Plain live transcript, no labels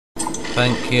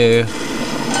Thank you.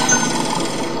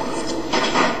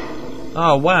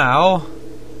 Oh wow!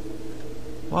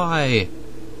 Why?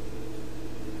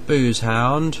 Booze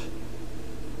hound.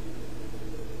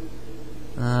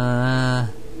 No.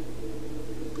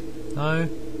 No.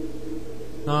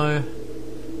 No.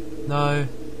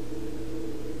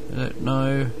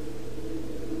 No.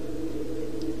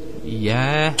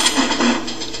 Yeah.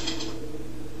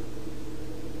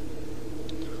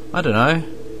 I don't know.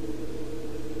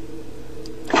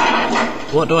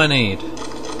 What do I need?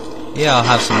 Yeah, I'll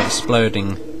have some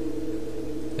explosions.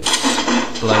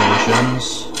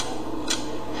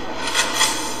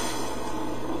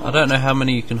 I don't know how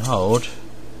many you can hold.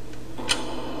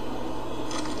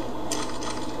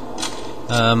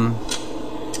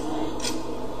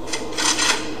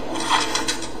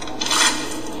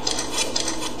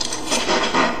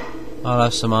 I'll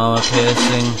have some armor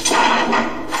piercing.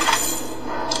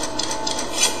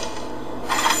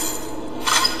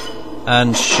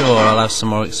 And sure, I'll have some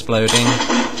more exploding,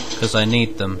 because I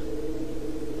need them.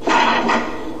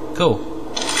 Cool.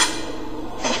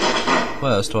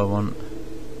 What else do I want?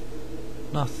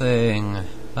 Nothing.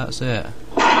 That's it.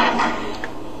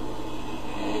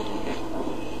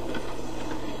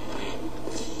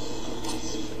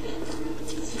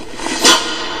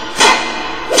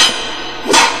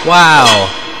 Wow!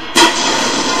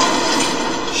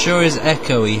 Sure is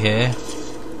echoey here.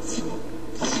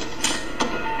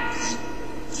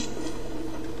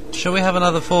 Shall we have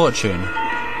another fortune? Believe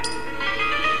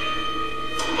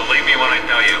me when I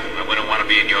tell you, I wouldn't want to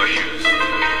be in your shoes.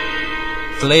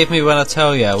 Believe me when I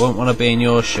tell you, I wouldn't want to be in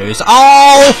your shoes.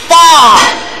 Oh,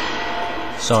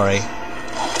 fuck! Sorry.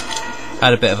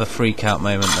 Had a bit of a freak out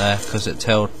moment there, because it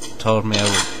told me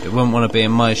it wouldn't want to be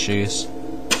in my shoes.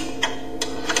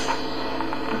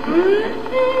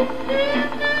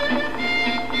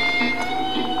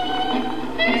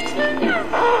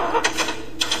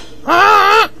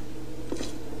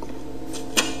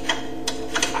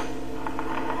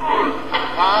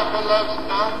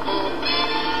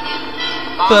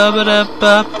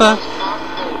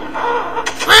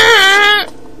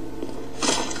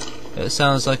 It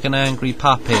sounds like an angry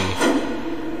puppy.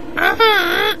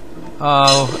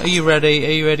 Oh, are you ready?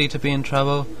 Are you ready to be in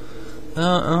trouble?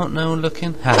 Oh, no one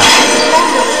looking. Oh!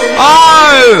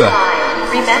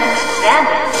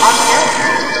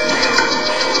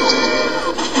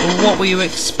 Well, what were you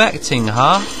expecting,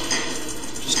 huh?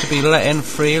 Just to be let in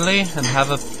freely and have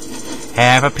a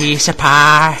piece of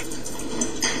pie?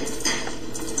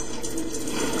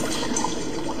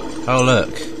 Oh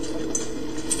look,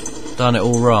 done it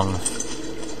all wrong.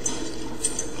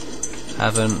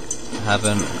 Haven't.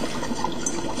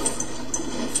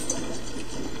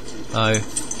 No.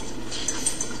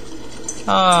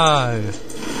 Oh.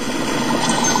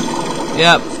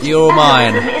 Yep, you're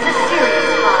mine.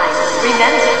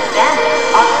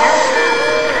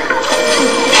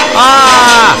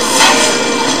 Ah!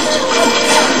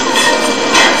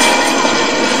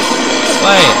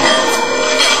 Wait.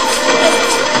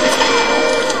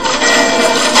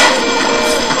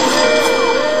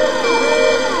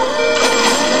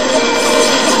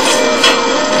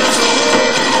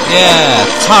 Yeah,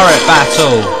 turret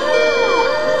battle.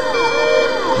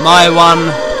 My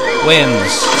one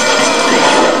wins.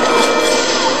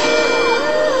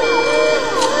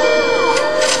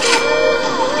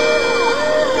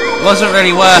 Wasn't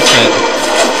really worth it.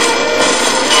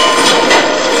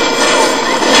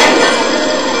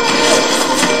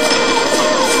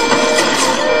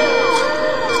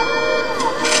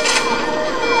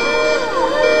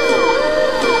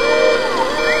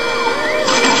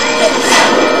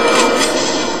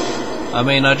 I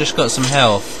mean, I just got some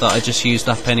health that I just used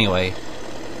up anyway,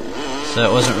 so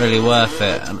it wasn't really worth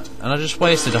it, and I just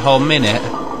wasted a whole minute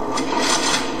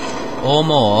or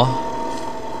more.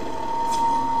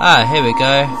 Ah, here we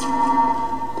go.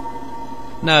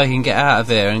 Now we can get out of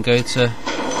here and go to...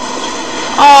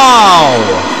 Oh!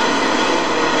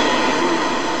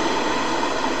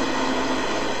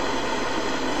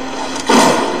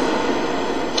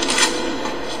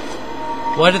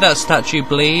 Why did that statue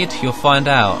bleed? You'll find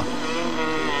out.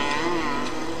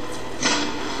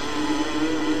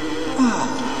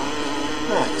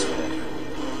 That's better.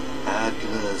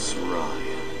 Atlas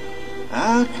Ryan.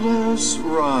 Atlas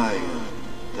Ryan.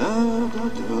 Da, da, da,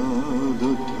 da,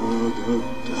 da,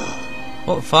 da.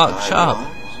 What the fuck? Shut up.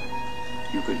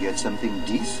 You could get something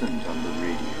decent on the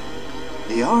radio.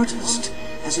 The artist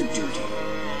has a duty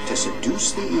to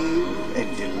seduce the ear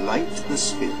and delight the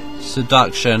spirit.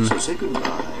 Seduction. So say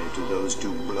goodbye to those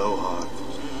two blowhards,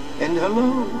 and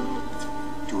hello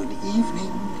to an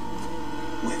evening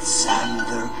with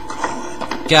Sander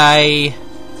Cohen. Gay.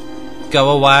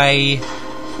 Go away.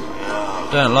 No,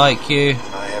 Don't like you.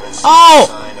 I haven't seen Oh! a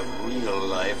sign of real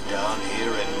life down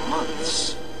here in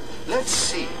months. Let's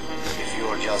see if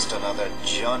you're just another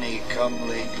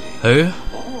Johnny-come-lately. Who?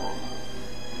 Or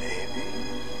maybe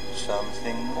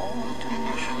something more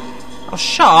delicious. Oh,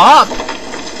 shut up!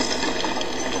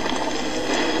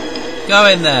 Go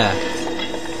in there.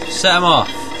 Set him off.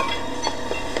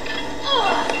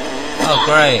 Oh,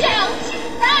 great.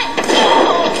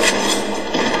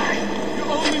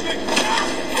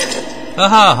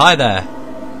 Haha, hi there.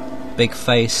 Big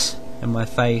face in my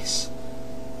face.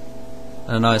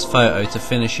 And a nice photo to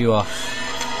finish you off.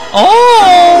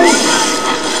 Oh!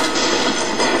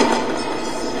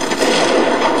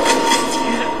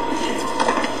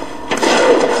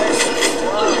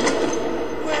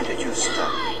 Where did you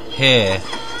start? Here.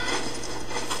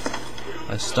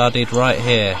 I studied right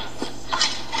here.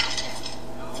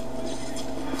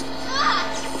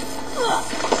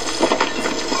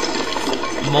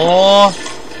 More?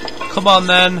 Come on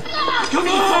then. Come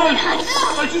on!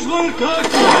 I just want to talk to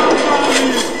somebody!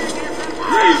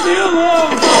 Leave me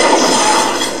alone!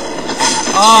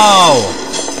 Oh!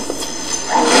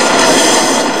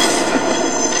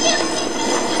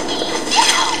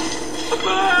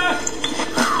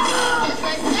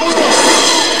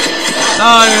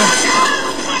 No!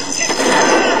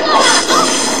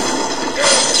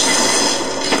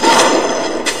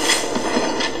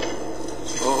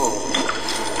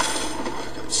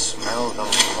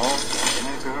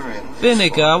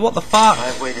 Vinegar, what the fuck?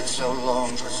 I've waited so long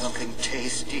for something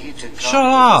tasty to come Shut to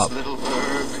up. this little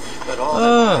burg, but all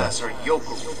that pass are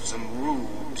yokels and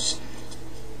rubes.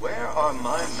 Where are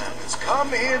my manners?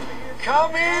 Come in!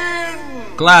 Come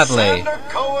in! Gladly. Senator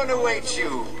Cohen awaits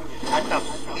you at the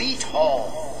Fleet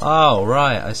Hall. Oh,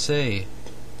 right, I see.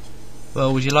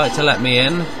 Well, would you like to let me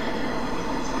in?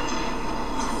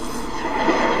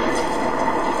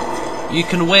 You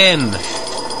can win!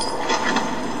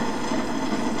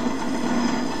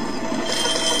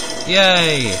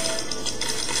 Yay!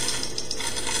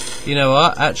 You know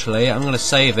what? Actually, I'm going to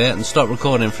save it and stop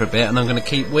recording for a bit, and I'm going to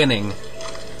keep winning.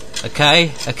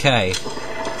 Okay? Okay.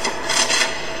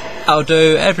 That'll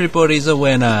do. Everybody's a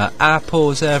winner.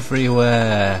 Apples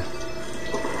everywhere.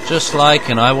 Just like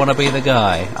and I want to be the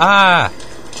guy. Ah!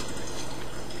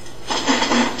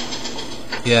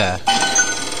 Yeah.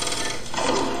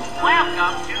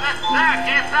 Welcome to the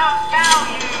circus of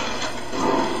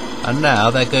value. And now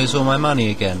there goes all my money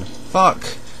again. Fuck!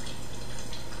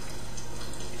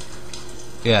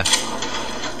 Yeah.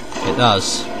 It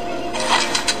does.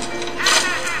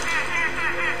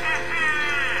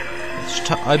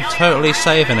 I'm totally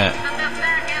saving it.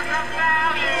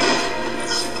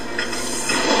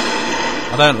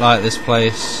 I don't like this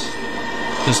place.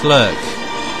 Because look.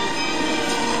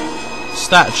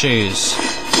 Statues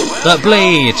that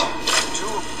bleed. To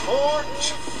Fort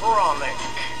Frolic.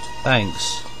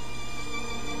 Thanks.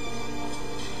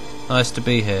 Nice to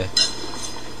be here.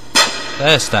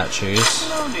 They're statues.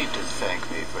 No need to thank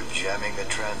me for jamming the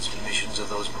transmissions of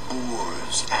those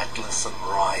boors, Atlas and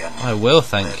Ryan. I will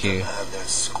thank you. Let them have their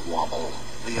squabble.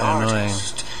 The They're annoying.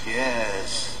 artist,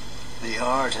 yes, the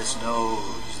artist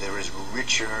knows there is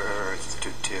richer earth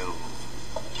to till.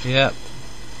 Yep.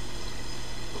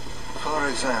 For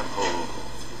example,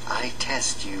 I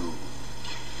test you,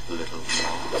 little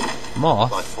moth, Moth?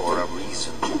 but for a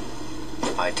reason.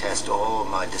 I test all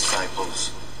my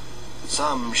disciples.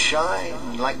 Some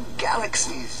shine like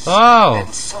galaxies. Oh.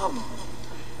 And some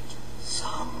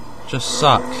Just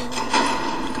suck.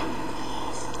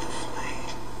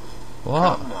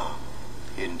 What? Come now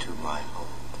into my home.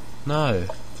 No. You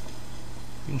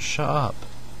can shut up.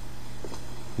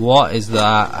 What is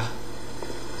that?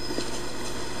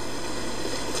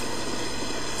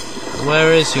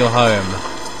 Where is your home?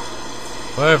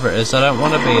 Wherever it is, I don't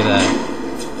want to be there.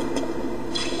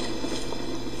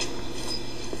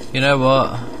 You know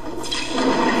what?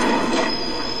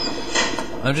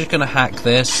 I'm just gonna hack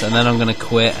this and then I'm gonna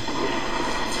quit.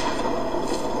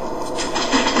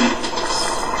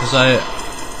 Because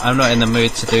I'm not in the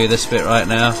mood to do this bit right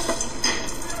now.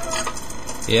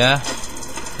 Yeah?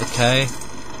 Okay.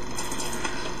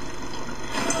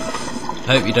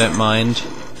 Hope you don't mind.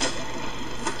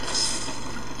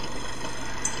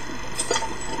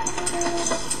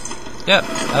 Yep,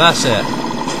 and that's it.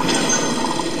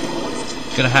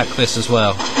 Gonna hack this as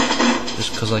well.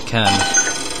 Just because I can.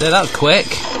 Yeah, that was quick.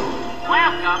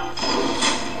 Welcome.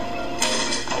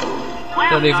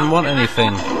 Don't even want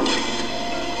anything.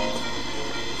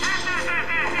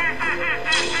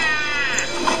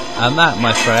 And that,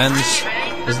 my friends,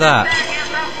 is that.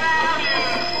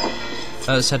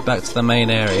 Let's head back to the main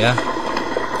area.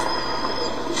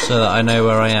 so that I know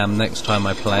where I am next time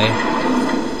I play.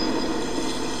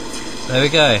 There we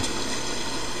go.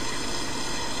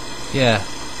 Yeah,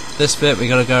 this bit we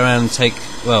gotta go around and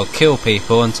kill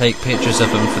people and take pictures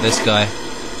of them for this guy,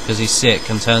 because he's sick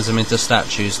and turns them into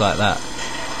statues like that.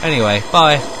 Anyway,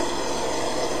 bye.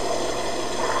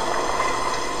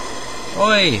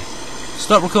 Oi!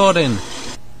 Stop recording!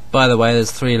 By the way,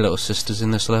 there's 3 little sisters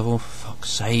in this level, for fuck's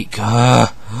sake.